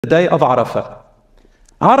The day of Arafah.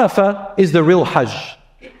 Arafah is the real Hajj.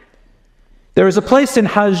 There is a place in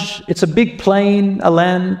Hajj, it's a big plain, a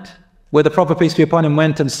land, where the Prophet, peace be upon him,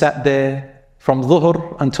 went and sat there from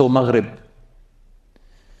Dhuhr until Maghrib.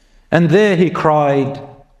 And there he cried,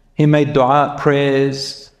 he made dua,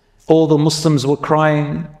 prayers, all the Muslims were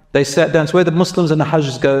crying, they sat down. It's where the Muslims and the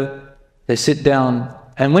Hajjs go, they sit down.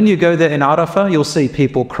 And when you go there in Arafah, you'll see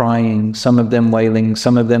people crying, some of them wailing,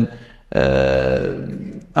 some of them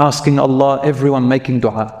asking Allah, everyone making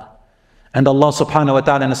dua. And Allah subhanahu wa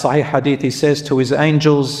ta'ala in a Sahih Hadith, He says to His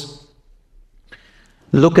angels,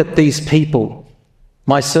 look at these people,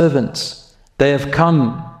 my servants, they have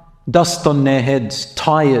come, dust on their heads,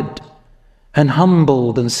 tired and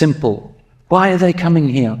humbled and simple. Why are they coming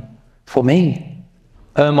here? For me.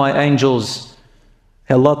 Oh my angels,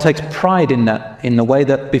 Allah takes pride in that, in the way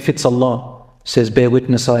that befits Allah. Says, bear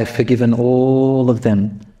witness, I have forgiven all of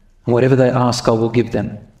them. And whatever they ask, I will give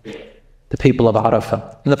them. The people of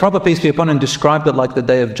Arafah. And the Prophet, peace be upon him, described it like the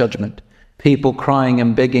day of judgment. People crying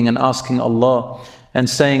and begging and asking Allah and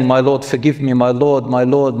saying, my Lord, forgive me, my Lord, my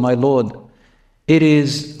Lord, my Lord. It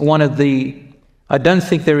is one of the, I don't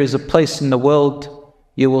think there is a place in the world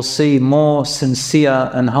you will see more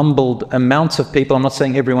sincere and humbled amounts of people, I'm not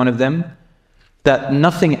saying every one of them, that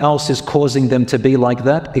nothing else is causing them to be like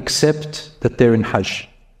that except that they're in Hajj.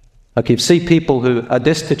 Like you see people who are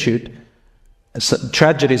destitute,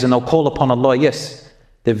 tragedies, and they'll call upon Allah. Yes,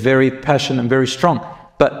 they're very passionate and very strong.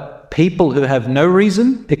 But people who have no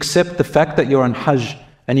reason except the fact that you're on Hajj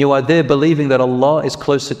and you are there believing that Allah is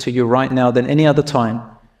closer to you right now than any other time,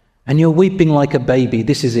 and you're weeping like a baby,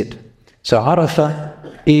 this is it. So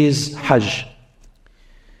Arafah is Hajj.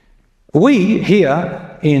 We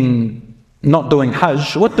here in not doing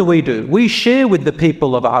Hajj, what do? We share with the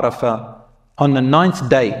people of Arafah on the 9th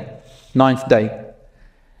day.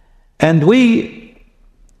 And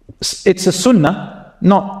it's a sunnah,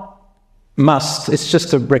 not must, it's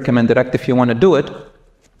just a recommended act if you want to do it,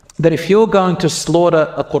 that if you're going to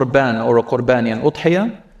slaughter a qurban or a qurbani, an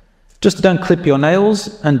udhiyah, just don't clip your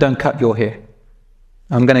nails and don't cut your hair.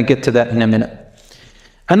 I'm going to get to that in a minute.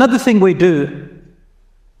 Another thing we do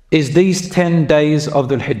is these 10 days of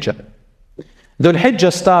Dhul Hijjah. Dhul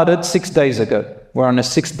Hijjah started 6 days ago. We're on the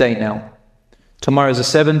 6th day now. Tomorrow is the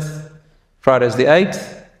 7th, Friday is the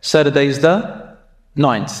 8th, Saturday is the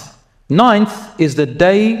 9th. 9th is the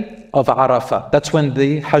day of Arafah. That's when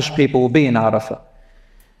the Hajj people will be in Arafah.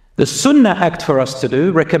 The Sunnah act for us to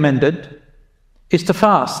do, recommended, is to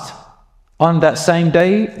fast on that same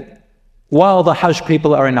day while the Hajj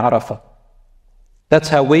people are in Arafah. That's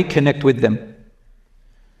how we connect with them.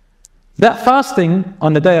 That fasting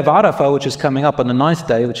on the day of Arafah, which is coming up on the 9th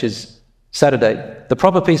day, which is Saturday, the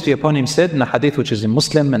Prophet, peace be upon him, said in a hadith which is in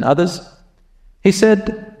Muslim and others, he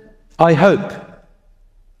said, I hope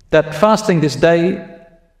that fasting this day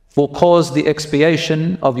will cause the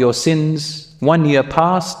expiation of your sins 1 year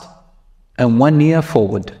past and 1 year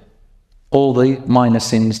forward. All the minor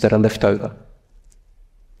sins that are left over.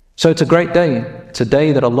 So it's a great day. It's a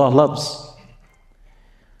day that Allah loves.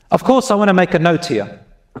 Of course, I want to make a note here.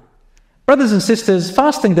 Brothers and sisters,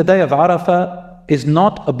 fasting the day of Arafah is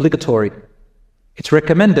not obligatory. It's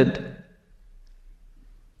recommended.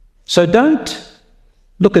 So don't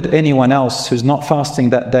look at anyone else who's not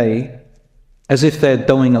fasting that day as if they're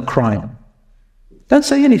doing a crime. Don't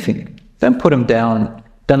say anything. Don't put them down.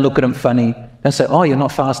 Don't look at them funny. Don't say, oh, you're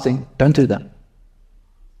not fasting. Don't do that.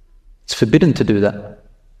 It's forbidden to do that.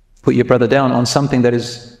 Put your brother down on something that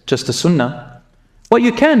is just a sunnah. What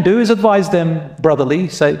you can do is advise them brotherly.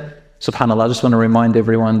 Say, subhanAllah, I just want to remind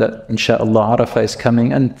everyone that inshaAllah Arafah is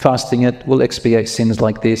coming and fasting it will expiate sins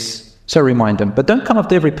like this. So remind them. But don't come up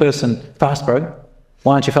to every person, fast bro.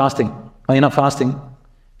 Why aren't you fasting? Oh, you're not fasting.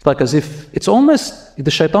 It's like as if, it's almost, the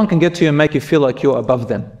shaitan can get to you and make you feel like you're above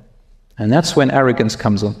them. And that's when arrogance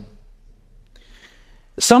comes in.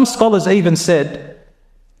 Some scholars even said,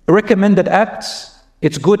 recommended acts,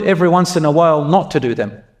 it's good every once in a while not to do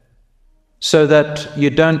them, so that you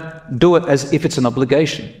don't do it as if it's an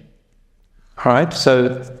obligation. All right,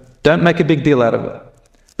 so don't make a big deal out of it.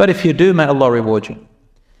 But if you do, may Allah reward you.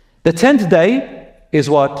 The 10th day is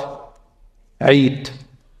what? Eid.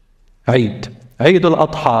 Eid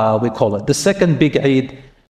al-Adha, we call it. The second big Eid